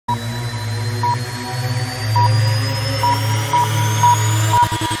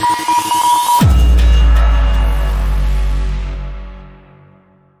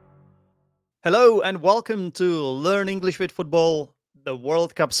Hello and welcome to Learn English with Football, the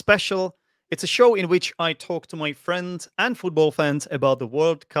World Cup special. It's a show in which I talk to my friends and football fans about the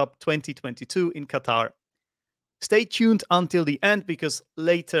World Cup 2022 in Qatar. Stay tuned until the end because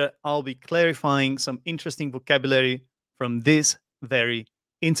later I'll be clarifying some interesting vocabulary from this very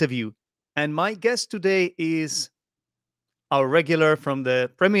interview. And my guest today is our regular from the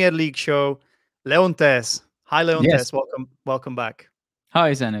Premier League show, Leontes. Hi, Yes. Leontes. Welcome back.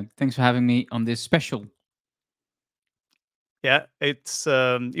 Hi, Zdenek. Thanks for having me on this special. Yeah, it's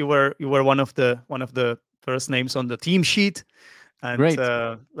you were one of the first names on the team sheet, and Great.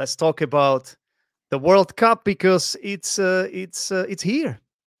 let's talk about the World Cup because it's here.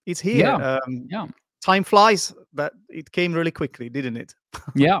 It's here. Yeah. Yeah. Time flies, but it came really quickly, didn't it?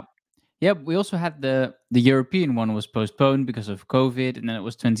 Yeah. Yeah. We also had the European one was postponed because of COVID, and then it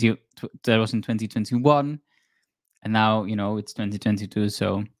was that was in 2021, and now it's 2022.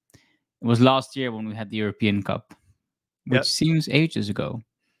 So it was last year when we had the European Cup, Yeah, which seems ages ago.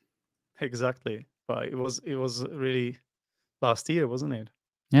 exactly. But it was really last year, wasn't it?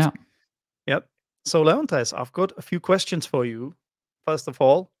 Yeah. Yep. So Leontes, I've got a few questions for you. First of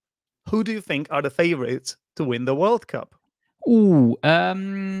all, who do you think are the favorites to win the World Cup? Ooh,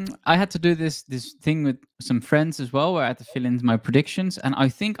 I had to do this thing with some friends as well, where I had to fill in my predictions, and I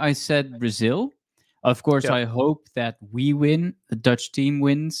think I said Brazil. Of course, Yeah, I hope that we win. The Dutch team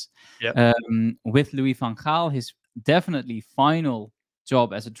wins. yeah, With Louis van Gaal, his definitely final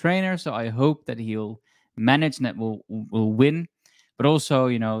job as a trainer. So I hope that he'll manage and that will win. But also,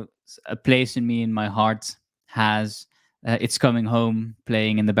 a place in me in my heart has It's Coming Home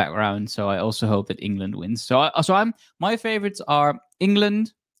playing in the background. So I also hope that England wins. So my favorites are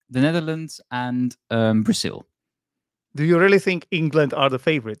England, the Netherlands, and Brazil. do you really think England are the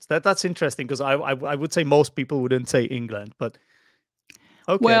favorites? That's interesting because I would say most people wouldn't say England, but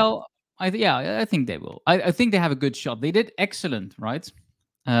okay. Well, I think they will. I think they have a good shot. They did excellent, right?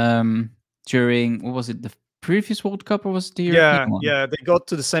 During what was it, the previous World Cup or was it the European Yeah, one? yeah, they got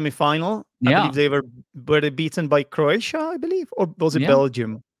to the semi-final. I believe Yeah, they were they beaten by Croatia, I believe, or was it yeah,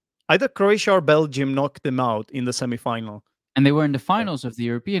 Belgium? Either Croatia or Belgium knocked them out in the semi-final. and they were in the Yeah, finals of the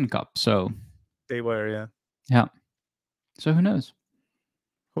European Cup. So they were, yeah. yeah, so who knows?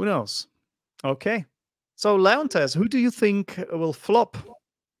 Who knows? Okay. So Leontes, who do you think will flop?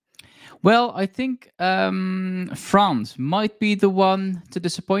 Well, I think France might be the one to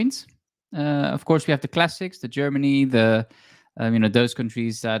disappoint. Of course, we have the classics, the Germany, the those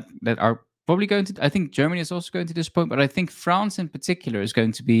countries that are probably going to. I think Germany is also going to disappoint, but I think France in particular is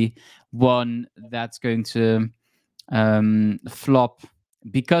going to be one that's going to flop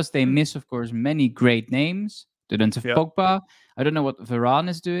because they Hmm, miss, of course, many great names. They don't have yeah, Pogba. I don't know what Varane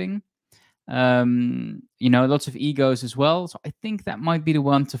is doing. Lots of egos as well. So I think that might be the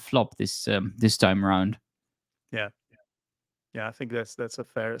one to flop this time around. yeah, yeah. I think that's a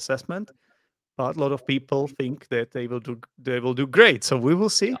fair assessment. But a lot of people think that they will do great. So we will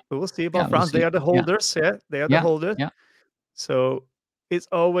see. We will see Yeah, about we'll France. They see. are the Yeah, holders. Yeah, they are the yeah, holders. yeah, So it's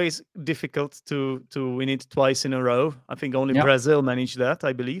always difficult to win it twice in a row. I think only yeah. Brazil managed that,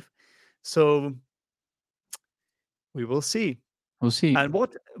 I believe. So we will see. We'll see. And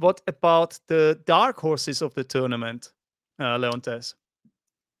what about the dark horses of the tournament, Leontes?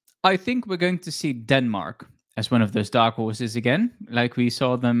 I think we're going to see Denmark as one of those dark horses again, like we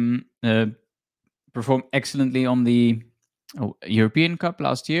saw them perform excellently on the European Cup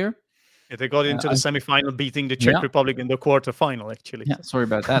last year. Yeah, they got into the I, semifinal, beating the Czech yeah, Republic in the quarterfinal, actually. yeah. Sorry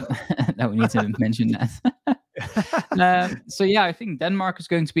about that. That we need to mention that. So yeah, I think Denmark is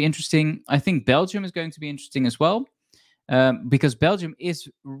going to be interesting. I think Belgium is going to be interesting as well, because Belgium is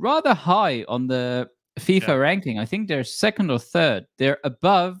rather high on the Yeah, FIFA ranking. I think they're second or third. They're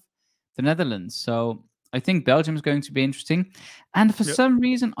above the Netherlands. So I think Belgium is going to be interesting. And for yeah, some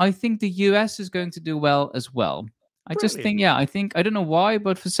reason, I think the US is going to do well as well. I just really. think, yeah, I don't know why,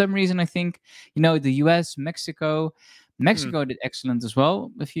 but for some reason, I think, the US, Mexico, Mm, Mexico did excellent as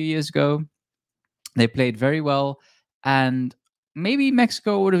well a few years ago. They played very well. And maybe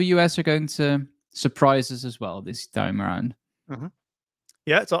Mexico or the US are going to surprise us as well this time around. mhm.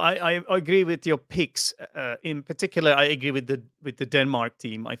 Yeah, so I agree with your picks. In particular, I agree with the Denmark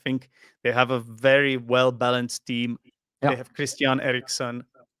team. I think they have a very well balanced team. Yeah. They have Christian Eriksen,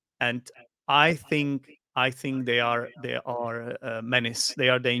 and I think they are a menace. They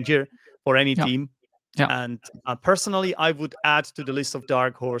are danger for any Yeah. team. Yeah. And personally, I would add to the list of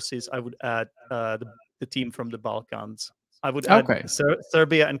dark horses. I would add the team from the Balkans. I would add Okay.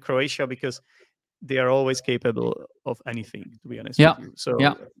 Serbia and Croatia because they are always capable of anything. To be honest Yeah. with you, so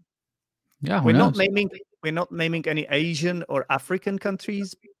Yeah. Yeah. Who we're not knows? naming we're not naming any Asian or African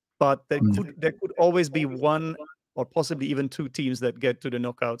countries, but Mm. there could always be one or possibly even two teams that get to the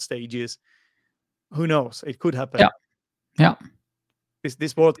knockout stages. Who knows? It could happen. Yeah. Yeah.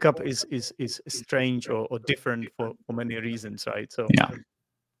 This World Cup is strange or different for many reasons, right? So Yeah.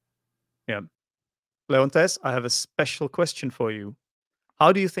 yeah, Leontes, I have a special question for you.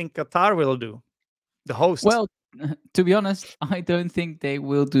 How do you think Qatar will do? The host. Well, to be honest, I don't think they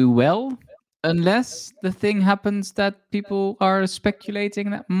will do well unless the thing happens that people are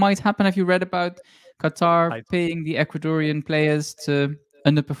speculating that might happen. Have you read about Qatar I paying the Ecuadorian players to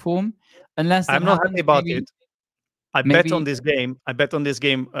underperform? Unless that I'm not happy happens, about it. I bet on maybe this game. I bet on this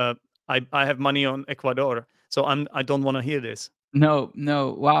game. I have money on Ecuador, so I don't want to hear this. no,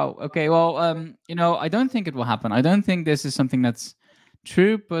 no. Wow. Okay. Well, I don't think it will happen. I don't think this is something that's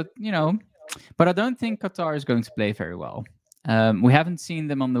true, but I don't think Qatar is going to play very well. We haven't seen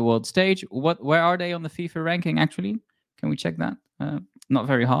them on the world stage. Where are they on the FIFA ranking? Actually, can we check that? Not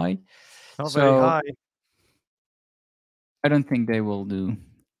very high. Not very So high. I don't think they will do.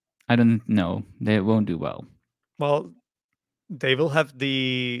 I don't know. They won't do well. Well, they will have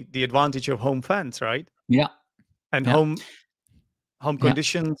the advantage of home fans, right? Yeah. And Yeah. home Yeah.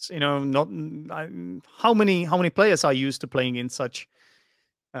 conditions. Not how many players are used to playing in such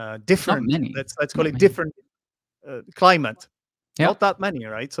different. many. Let's call Not it many. different climate. Yeah. Not that many,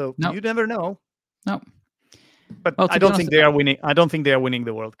 right? So No. you never know. No. But Well, to I be don't honest, think they are winning. I don't think they are winning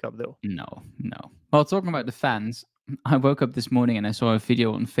the World Cup, though. No, no. Well, talking about the fans, I woke up this morning and I saw a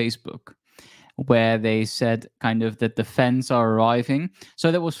video on Facebook where they said kind of that the fans are arriving.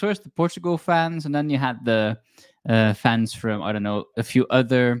 So there was first the Portugal fans, and then you had the fans from, I don't know, a few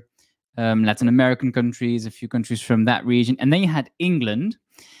other Latin American countries, a few countries from that region. And then you had England.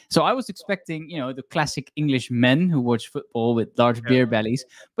 So I was expecting, the classic English men who watch football with large beer bellies,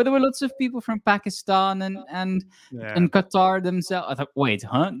 but there were lots of people from Pakistan and Yeah. Qatar themselves. I thought, wait,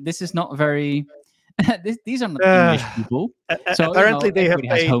 huh? This is not very. These are not English people. So Apparently they have everybody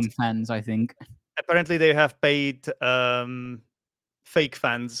has paid. home fans, I think. Apparently they have paid fake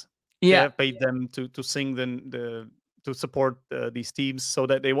fans. They Yeah, have paid them to sing to support these teams, so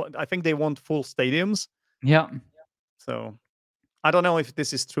that they want. I think they want full stadiums. yeah. So I don't know if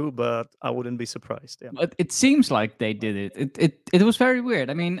this is true, but I wouldn't be surprised. Yeah. But it seems like they did it. It was very weird.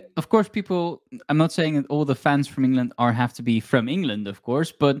 I mean, of course, people. I'm not saying that all the fans from England have to be from England, of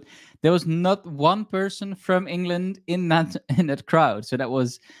course, but there was not one person from England in that crowd, so that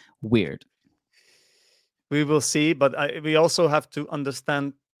was weird. We will see, but we also have to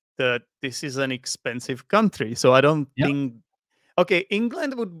understand that this is an expensive country. So I don't Yeah. think. Okay,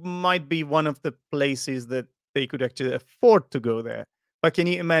 England might be one of the places that they could actually afford to go there. But can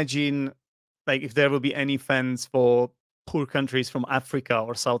you imagine, like, if there will be any fans for poor countries from Africa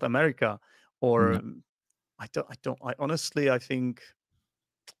or South America, or No. I honestly, I think,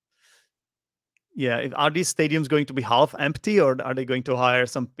 yeah, are these stadiums going to be half empty, or are they going to hire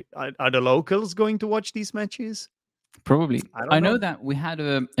some? Are the locals going to watch these matches? Probably. I don't I know know. that we had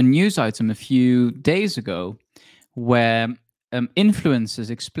a news item a few days ago where influencers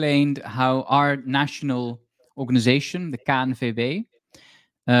explained how our national organization, the KNVB,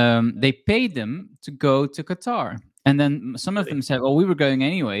 they paid them to go to Qatar. And then some of them said, well, we were going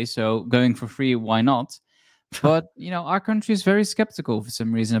anyway, so going for free, why not? But, our country is very skeptical for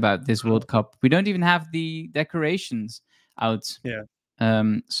some reason about this World Cup. We don't even have the decorations out. Yeah.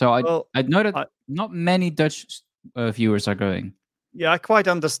 So Well, I know that I, not many Dutch viewers are going. yeah, I quite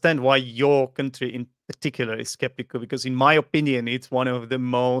understand why your country in particular is skeptical, because, in my opinion, it's one of the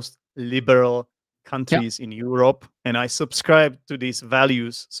most liberal countries in Europe, and I subscribe to these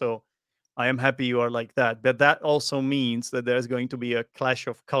values. So I am happy you are like that. But that also means that there's going to be a clash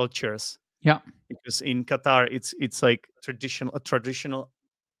of cultures, Yeah. because in Qatar it's like a traditional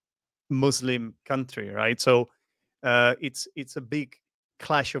Muslim country, right? So it's a big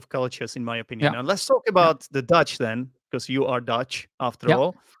clash of cultures, in my opinion. Yeah. Now let's talk about the Dutch then, because you are Dutch after Yeah.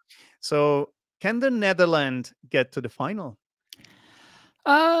 all. So can the Netherlands get to the final?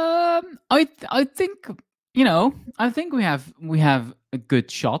 I think I think we have a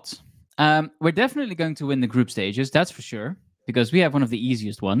good shot. We're definitely going to win the group stages, that's for sure, because we have one of the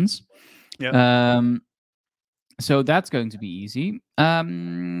easiest ones. Yeah. So that's going to be easy.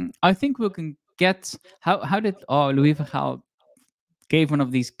 I think we can get how did Louis van Gaal gave one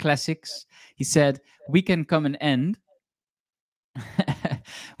of these classics. He said we can come and end,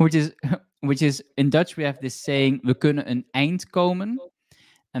 which is in Dutch we have this saying we kunnen een eind komen.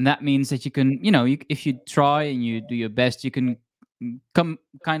 And that means that you can, if you try and you do your best, you can come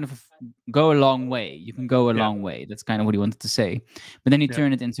kind of go a long way. You can go a Yeah. long way. That's kind of what he wanted to say. But then he Yeah.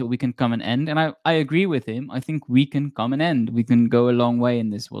 turned it into we can come and end. And I agree with him. I think we can come and end. We can go a long way in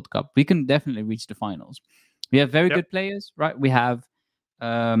this World Cup. We can definitely reach the finals. We have very Yep. good players, right? We have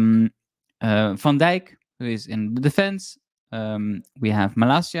Van Dijk, who is in the defense. We have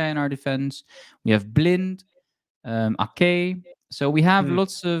Malasia in our defense. We have Blind, Ake. So we have Mm.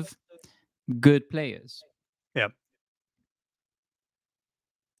 lots of good players. Yeah.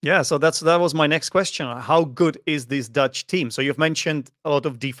 Yeah, so that was my next question. How good is this Dutch team? So you've mentioned a lot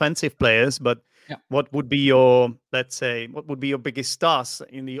of defensive players, but Yeah. what would be your, let's say, what would be your biggest stars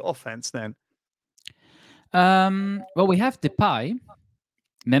in the offense then? Well, we have Depay,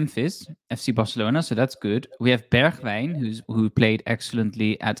 Memphis, FC Barcelona, so that's good. We have Bergwijn, who played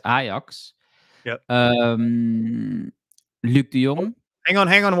excellently at Ajax. Yeah. Luc de Jong. Hang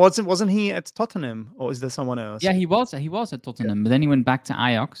on. Wasn't he at Tottenham, or is there someone else? Yeah, he was at Tottenham, but then he went back to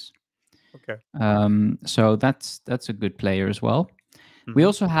Ajax. Okay. So that's a good player as well. We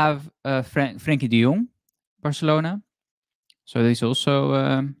also have Frenkie de Jong, Barcelona. So he's also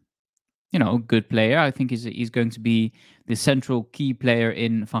a good player. I think he's going to be the central key player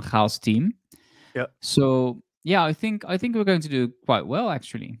in Van Gaal's team. Yeah. So yeah, I think we're going to do quite well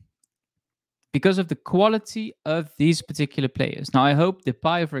actually, because of the quality of these particular players. Now I hope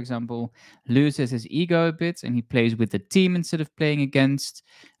Depay, for example, loses his ego a bit and he plays with the team instead of playing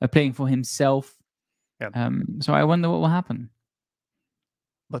for himself. Yeah. So I wonder what will happen.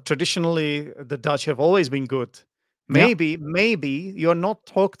 But traditionally, the Dutch have always been good. Maybe you're not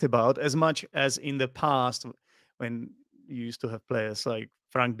talked about as much as in the past when you used to have players like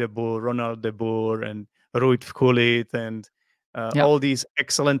Frank de Boer, Ronald de Boer, and Ruud Gullit, and all these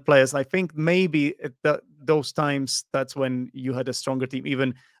excellent players. I think maybe at those times, that's when you had a stronger team.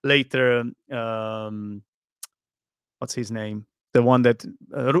 Even later, what's his name? The one that,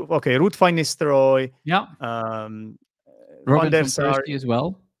 Ruud van Nistelrooy. Yeah. Robin Robin van Persie as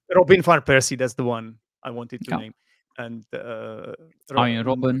well. Robin van Persie, that's the one I wanted to name. And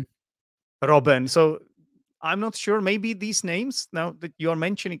Robin. So I'm not sure. Maybe these names now that you're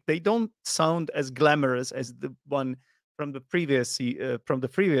mentioning, they don't sound as glamorous as the one from the previous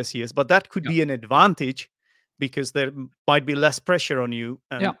years. But that could be an advantage because there might be less pressure on you,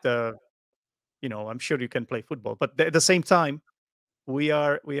 and I'm sure you can play football. But at the same time, we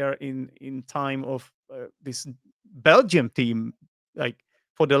are in time of this Belgium team. Like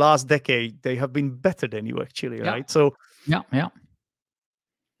for the last decade, they have been better than you actually, right? So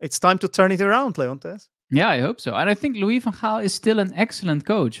it's time to turn it around, Leontes. Yeah, I hope so. And I think Louis van Gaal is still an excellent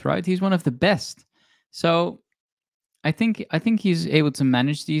coach, right? He's one of the best. So I think he's able to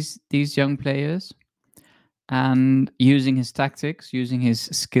manage these young players, and using his tactics, using his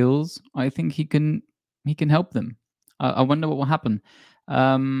skills, I think he can help them. I wonder what will happen.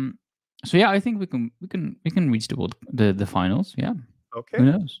 So yeah, I think we can reach the finals. Yeah. Okay. Who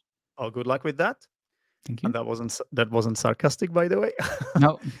knows? Oh, good luck with that. Thank you. And that wasn't sarcastic, by the way.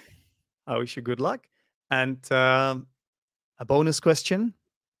 No. I wish you good luck. And a bonus question.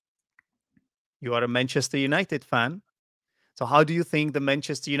 You are a Manchester United fan. So how do you think the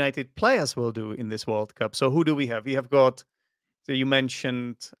Manchester United players will do in this World Cup? So who do we have? We have got, so you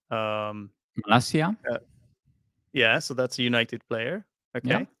mentioned Malasia. Yeah, so that's a United player. Okay.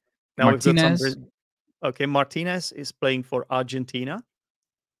 Yeah. Now Martinez. we've got okay, Martinez is playing for Argentina.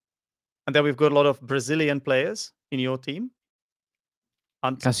 And then we've got a lot of Brazilian players in your team.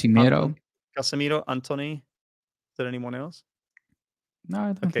 Casemiro. Casemiro, Anthony. Is there anyone else? No,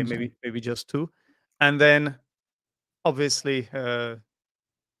 I don't think so. Maybe just two. And then obviously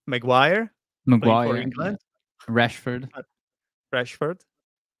Maguire for England. Yeah. Rashford.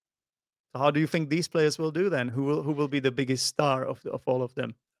 So how do you think these players will do then? Who will be the biggest star of all of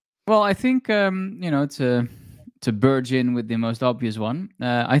them? Well, I think to burge in with the most obvious one,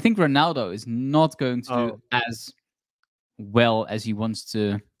 I think Ronaldo is not going to do as well as he wants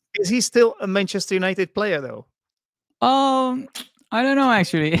to. Is he still a Manchester United player though? I don't know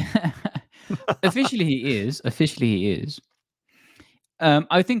actually. Officially he is. I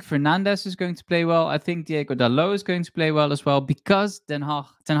think Fernandes is going to play well. I think Diego Dalot is going to play well as well, because Ten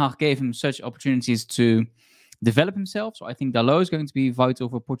Hag gave him such opportunities to develop himself. So I think Dalot is going to be vital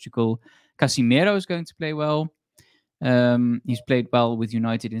for Portugal. Casemiro is going to play well. He's played well with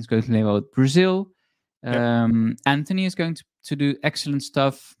United and he's going to play well with Brazil. Anthony is going to do excellent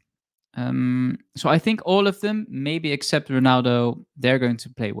stuff. So I think all of them, maybe except Ronaldo, they're going to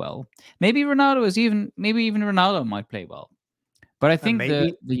play well. Maybe even Ronaldo might play well. But I think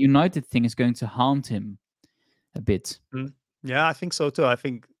the United thing is going to haunt him a bit. Yeah, I think so too. I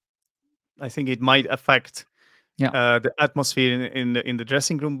think it might affect Yeah. the atmosphere in the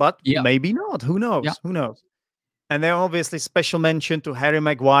dressing room, but Yeah. maybe not. Who Yeah. knows? Who knows? And then obviously special mention to Harry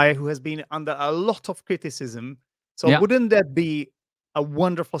Maguire, who has been under a lot of criticism. So Yeah. wouldn't that be a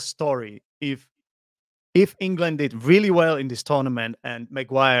wonderful story if England did really well in this tournament and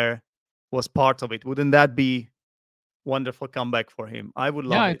Maguire was part of it? Wouldn't that be wonderful comeback for him? I would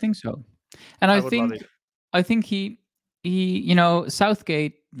Yeah, love I it. think so. And I I would love think it. I think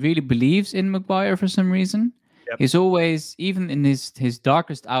Southgate really believes in Maguire for some reason. Yep. He's always, even in his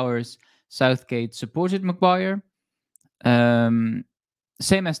darkest hours, Southgate supported Maguire.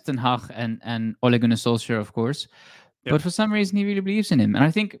 Same as Ten Hag and Ole Gunnar Solskjaer, of course. Yep. But for some reason, he really believes in him. And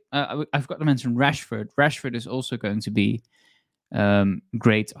I think I've got to mention Rashford. Rashford is also going to be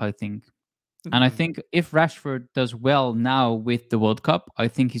great, I think. And I Mhm. think if Rashford does well now with the World Cup, I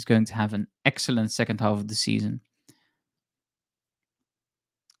think he's going to have an excellent second half of the season.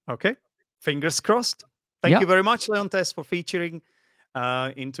 Okay. Fingers crossed. Thank Yeah. you very much, Leontes, for featuring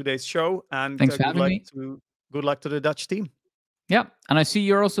in today's show, and Thanks for having me. good luck to the Dutch team. Yeah. And I see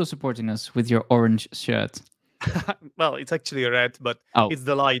you're also supporting us with your orange shirt. Well, it's actually red, but Oh. it's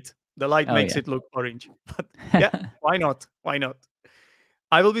the light. The light Oh, makes yeah. it look orange. But yeah, why not? Why not?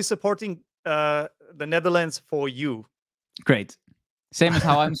 I will be supporting the Netherlands for you. Great. Same as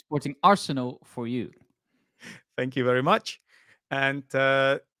how I'm supporting Arsenal for you. Thank you very much. And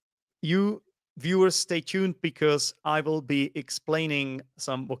you viewers, stay tuned because I will be explaining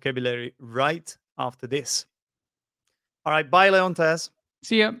some vocabulary right after this. All right, bye, Leontes.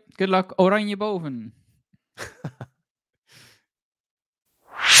 See ya. Good luck. Oranje boven.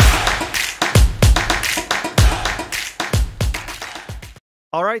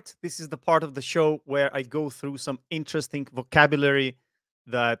 All right, this is the part of the show where I go through some interesting vocabulary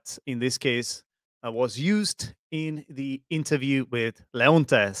that, in this case, was used in the interview with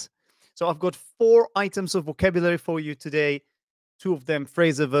Leontes. So I've got 4 items of vocabulary for you today, 2 of them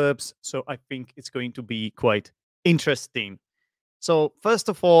phrasal verbs. So I think it's going to be quite interesting. So first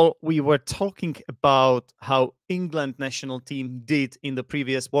of all, we were talking about how England national team did in the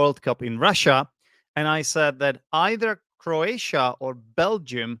previous World Cup in Russia, and I said that either Croatia or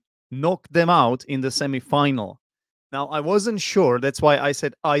Belgium knocked them out in the semi-final. Now I wasn't sure, that's why I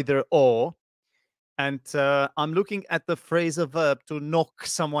said either or, and I'm looking at the phrasal verb to knock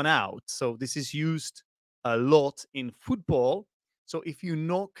someone out. So this is used a lot in football. So if you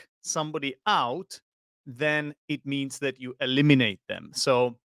knock somebody out, then it means that you eliminate them.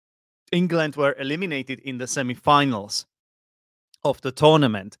 So England were eliminated in the semi-finals of the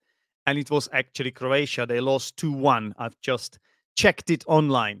tournament, and it was actually Croatia. They lost 2-1. I've just checked it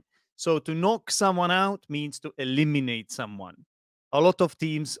online. So to knock someone out means to eliminate someone. A lot of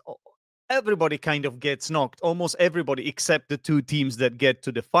teams, everybody kind of gets knocked, almost everybody except the 2 teams that get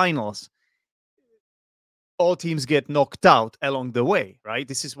to the finals. All teams get knocked out along the way, right?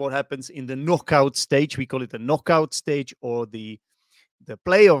 This is what happens in the knockout stage. We call it the knockout stage, or the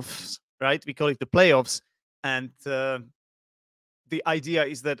playoffs, right? We call it the playoffs. And the idea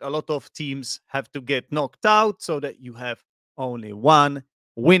is that a lot of teams have to get knocked out so that you have only one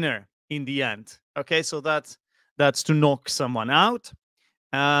winner in the end. Okay, so that's to knock someone out.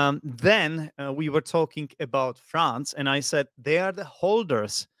 Then we were talking about France, and I said they are the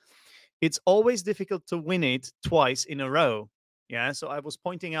holders. It's always difficult to win it twice in a row. Yeah, so I was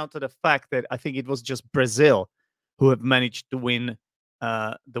pointing out to the fact that I think it was just Brazil who have managed to win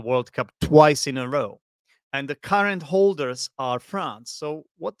the World Cup twice in a row. And the current holders are France. So,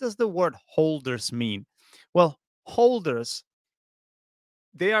 what does the word holders mean? Well, holders,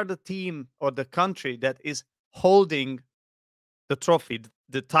 they are the team or the country that is holding the trophy,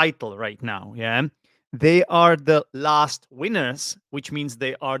 the title right now. Yeah. They are the last winners, which means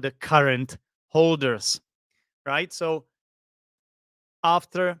they are the current holders, right? So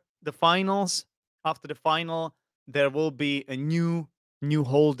after the finals, after the final, there will be a new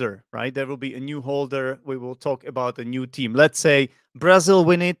holder, right? There will be a new holder. We will talk about a new team. Let's say Brazil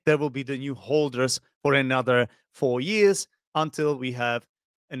win it, there will be the new holders for another 4 years until we have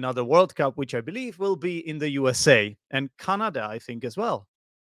another World Cup, which I believe will be in the USA and Canada, I think, as well.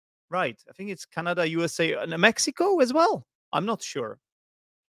 Right. I think it's Canada, USA, and Mexico as well. I'm not sure.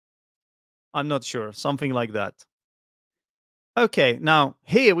 I'm not sure. Something like that. Okay. Now,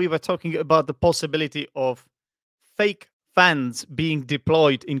 here we were talking about the possibility of fake fans being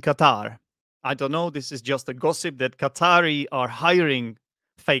deployed in Qatar. I don't know. This is just a gossip that Qatari are hiring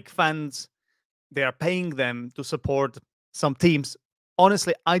fake fans. They are paying them to support some teams.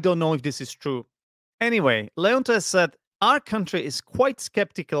 Honestly, I don't know if this is true. Anyway, Leontes said our country is quite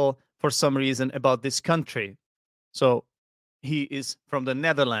skeptical for some reason about this country. So he is from the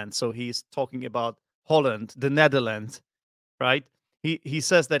Netherlands. So he is talking about Holland, the Netherlands, right? He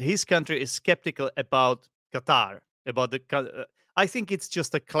says that his country is skeptical about Qatar, about I think it's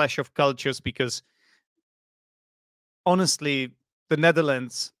just a clash of cultures because honestly, the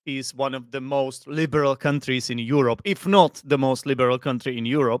Netherlands is one of the most liberal countries in Europe, if not the most liberal country in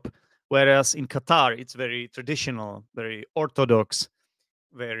Europe. Whereas in Qatar, it's very traditional, very orthodox,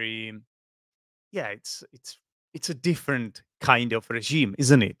 very yeah, it's a different kind of regime,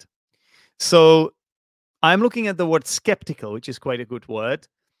 isn't it? So I'm looking at the word skeptical, which is quite a good word,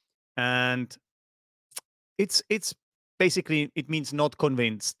 and it's basically it means not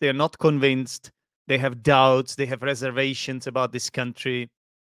convinced. They're not convinced. They have doubts. They have reservations about this country.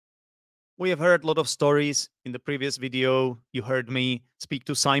 We have heard a lot of stories in the previous video. You heard me speak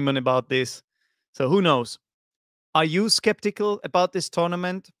to Simon about this. So who knows? Are you skeptical about this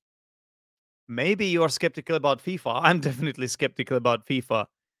tournament? Maybe you are skeptical about FIFA. I'm definitely skeptical about FIFA.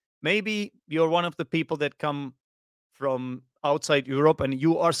 Maybe you're one of the people that come from outside Europe and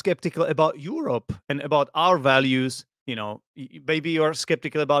you are skeptical about Europe and about our values. You know, maybe you're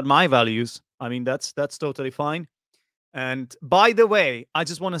skeptical about my values. I mean, that's totally fine. And by the way, I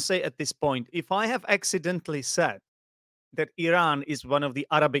just want to say at this point, if I have accidentally said that Iran is one of the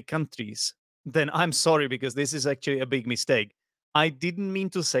Arabic countries, then I'm sorry because this is actually a big mistake. I didn't mean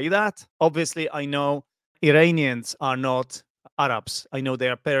to say that. Obviously, I know Iranians are not Arabs. I know they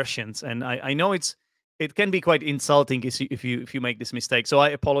are Persians, and I know it can be quite insulting if you make this mistake. So I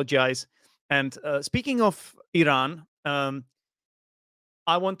apologize. And speaking of Iran,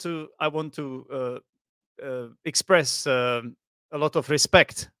 I want to express a lot of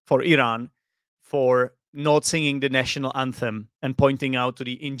respect for Iran for not singing the national anthem and pointing out to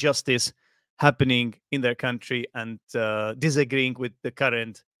the injustice happening in their country and disagreeing with the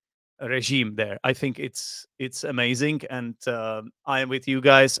current regime there. I think it's amazing, and I am with you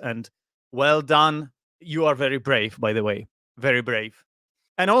guys. And well done. You are very brave, by the way, very brave.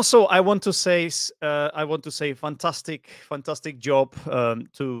 And also, I want to say, fantastic job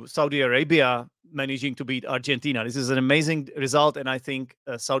to Saudi Arabia managing to beat Argentina. This is an amazing result, and I think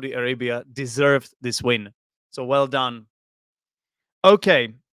Saudi Arabia deserved this win. So well done.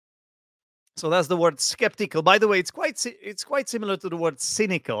 Okay, so that's the word skeptical. By the way, it's quite similar to the word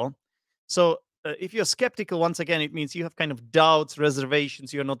cynical. So if you're skeptical, once again, it means you have kind of doubts,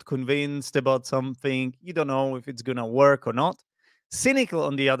 reservations. You're not convinced about something. You don't know if it's gonna work or not. Cynical,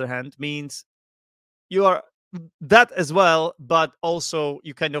 on the other hand, means you are that as well, but also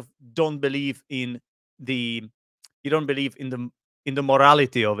you kind of don't believe in the you don't believe in the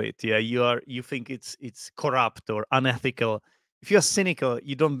morality of it. Yeah, you think it's corrupt or unethical. If you're cynical,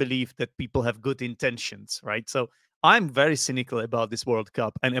 you don't believe that people have good intentions, right? So I'm very cynical about this World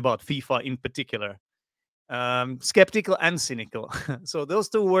Cup and about FIFA in particular. Skeptical and cynical. So those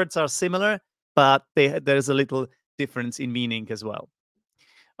two words are similar, but there's a little difference in meaning as well.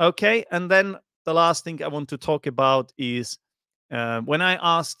 Okay, and then the last thing I want to talk about is when I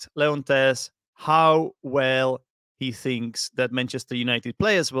asked Leontes how well he thinks that Manchester United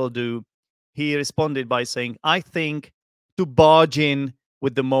players will do, he responded by saying, I think to barge in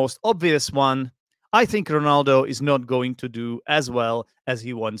with the most obvious one, I think Ronaldo is not going to do as well as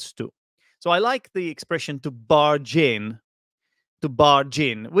he wants to. So I like the expression to barge in,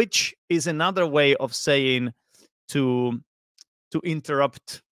 which is another way of saying to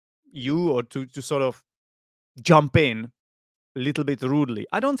interrupt you or to sort of jump in a little bit rudely.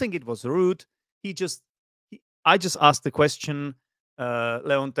 I don't think it was rude. I just asked the question.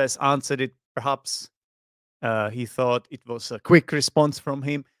 Leontes answered it. Perhaps he thought it was a quick response from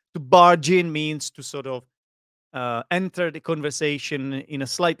him. To barge in means to sort of enter the conversation in a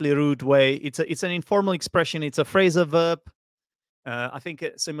slightly rude way. It's an informal expression. It's a phrasal verb. I think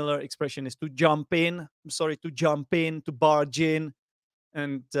a similar expression is to jump in. I'm sorry, to jump in, to barge in,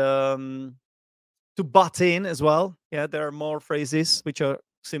 and to butt in as well. Yeah, there are more phrases which are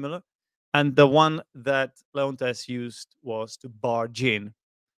similar. And the one that Leontes used was to barge in.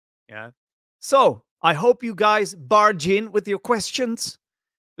 Yeah. So I hope you guys barge in with your questions.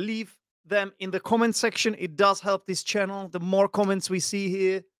 Leave them in the comment section. It does help this channel. The more comments we see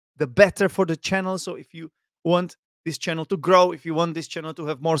here, the better for the channel. So if you want this channel to grow, if you want this channel to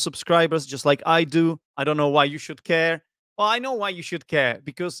have more subscribers, just like I do, I don't know why you should care. Well, I know why you should care,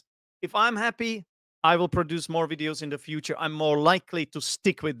 because if I'm happy, I will produce more videos in the future. I'm more likely to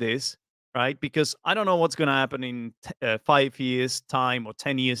stick with this, right? Because I don't know what's going to happen in 5 years' time or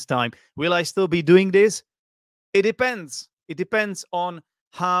 10 years' time. Will I still be doing this? It depends. It depends on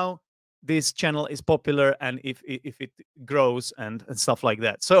how this channel is popular and if it grows and stuff like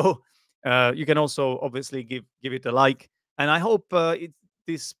that. So you can also obviously give it a like. And I hope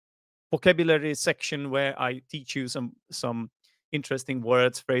this vocabulary section where I teach you some interesting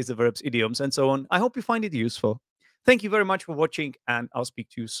words, phrasal verbs, idioms, and so on. I hope you find it useful. Thank you very much for watching, and I'll speak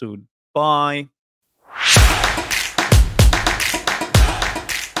to you soon. Bye.